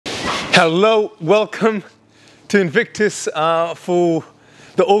Hello, welcome to Invictus for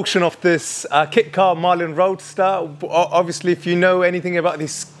the auction of this kit car, Marlin Roadster. Obviously, if you know anything about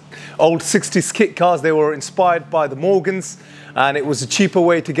these old 60s kit cars, they were inspired by the Morgans, and it was a cheaper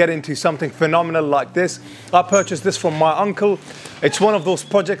way to get into something phenomenal like this. I purchased this from my uncle. It's one of those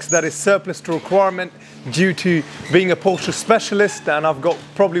projects that is surplus to requirement due to being a Porsche specialist, and I've got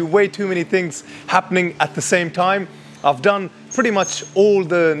probably way too many things happening at the same time. I've done pretty much all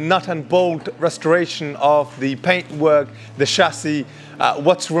the nut and bolt restoration of the paintwork, the chassis.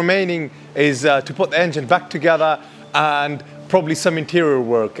 What's remaining is to put the engine back together and probably some interior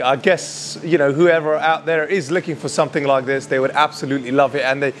work. I guess, you know, whoever out there is looking for something like this, they would absolutely love it,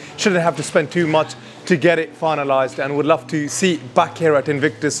 and they shouldn't have to spend too much to get it finalized, and would love to see it back here at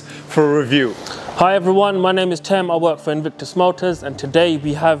Invictus for a review. Hi everyone, my name is Tim. I work for Invictus Motors, and today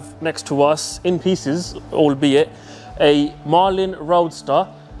we have next to us, in pieces, albeit, a Marlin Roadster,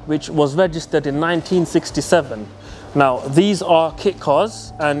 which was registered in 1967. Now, these are kit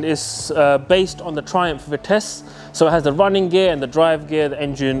cars, and it's based on the Triumph Vitesse. So it has the running gear and the drive gear, the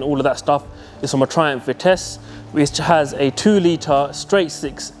engine, all of that stuff is from a Triumph Vitesse, which has a 2-litre straight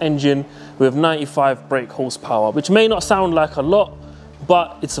 6 engine with 95 brake horsepower, which may not sound like a lot,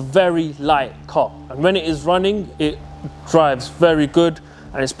 but it's a very light car. And when it is running, it drives very good,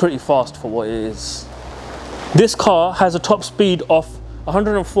 and it's pretty fast for what it is. This car has a top speed of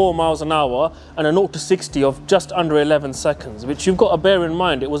 104 miles an hour and a 0 to 60 of just under 11 seconds, which you've got to bear in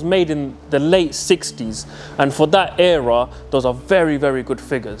mind, it was made in the late 60s, and for that era, those are very, very good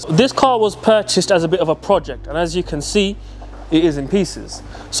figures. This car was purchased as a bit of a project, and as you can see, it is in pieces.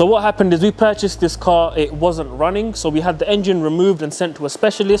 So what happened is we purchased this car, it wasn't running, so we had the engine removed and sent to a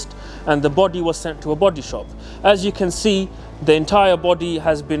specialist, and the body was sent to a body shop. As you can see, the entire body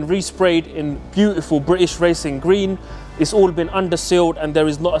has been resprayed in beautiful British racing green. It's all been undersealed, and there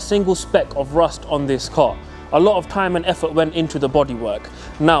is not a single speck of rust on this car. A lot of time and effort went into the bodywork.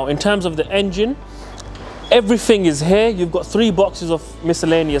 Now, in terms of the engine, everything is here. You've got 3 boxes of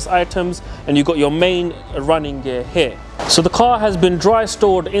miscellaneous items, and you've got your main running gear here. So the car has been dry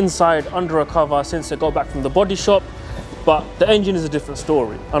stored inside under a cover since it got back from the body shop, but the engine is a different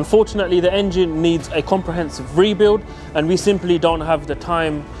story. Unfortunately, the engine needs a comprehensive rebuild, and we simply don't have the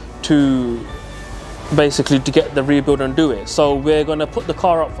time to get the rebuild and do it. So we're going to put the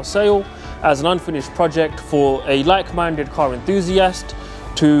car up for sale as an unfinished project for a like-minded car enthusiast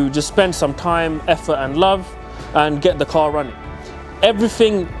to just spend some time, effort and love and get the car running.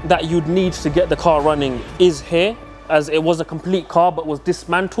 Everything that you'd need to get the car running is here, as it was a complete car but was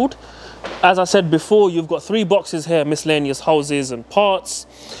dismantled. As I said before, you've got 3 boxes here, miscellaneous hoses and parts.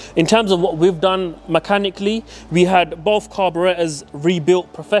 In terms of what we've done mechanically, we had both carburetors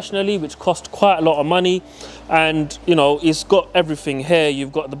rebuilt professionally, which cost quite a lot of money. And, you know, it's got everything here.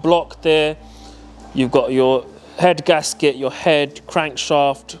 You've got the block there, you've got your head gasket, your head,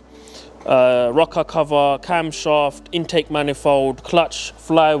 crankshaft, rocker cover, camshaft, intake manifold, clutch,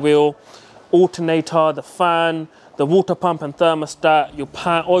 flywheel, alternator, the fan, the water pump and thermostat, your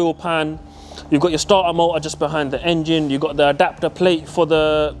oil pan. You've got your starter motor just behind the engine. You've got the adapter plate for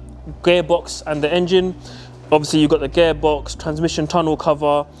the gearbox and the engine. Obviously, you've got the gearbox, transmission tunnel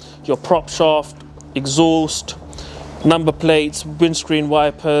cover, your prop shaft, exhaust, number plates, windscreen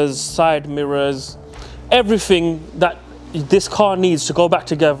wipers, side mirrors. Everything that this car needs to go back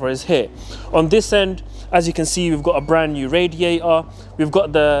together is here. On this end, as you can see, we've got a brand new radiator. We've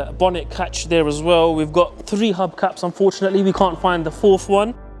got the bonnet catch there as well. We've got 3 hubcaps. Unfortunately, we can't find the 4th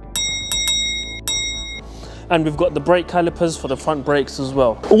one. And we've got the brake calipers for the front brakes as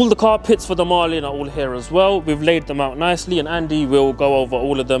well. All the car pits for the Marlin are all here as well. We've laid them out nicely, and Andy will go over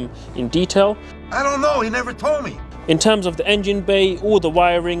all of them in detail. I don't know, he never told me. In terms of the engine bay, all the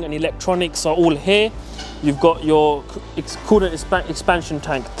wiring and electronics are all here. You've got your coolant expansion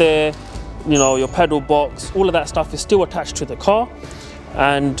tank there, you know, your pedal box, all of that stuff is still attached to the car.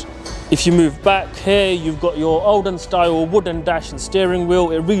 And if you move back here, you've got your olden style wooden dash and steering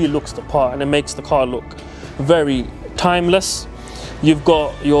wheel. It really looks the part, and it makes the car look very timeless. You've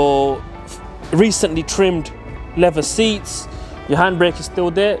got your recently trimmed leather seats. Your handbrake is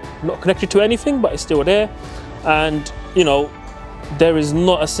still there, not connected to anything, but it's still there. And, you know, there is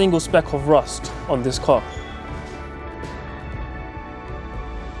not a single speck of rust on this car.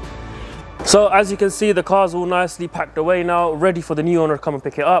 So as you can see, the car's all nicely packed away now, ready for the new owner to come and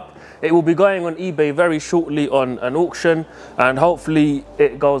pick it up. It will be going on eBay very shortly on an auction, and hopefully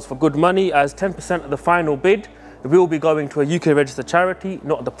it goes for good money, as 10% of the final bid will be going to a UK registered charity,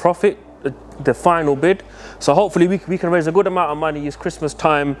 not the profit the final bid. So hopefully we can raise a good amount of money. It's Christmas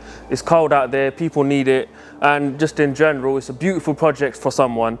time, it's cold out there, people need it, and just in general, it's a beautiful project for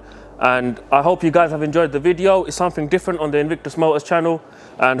someone. And I hope you guys have enjoyed the video. It's something different on the Invictus Motors channel,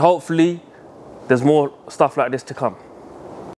 and hopefully there's more stuff like this to come.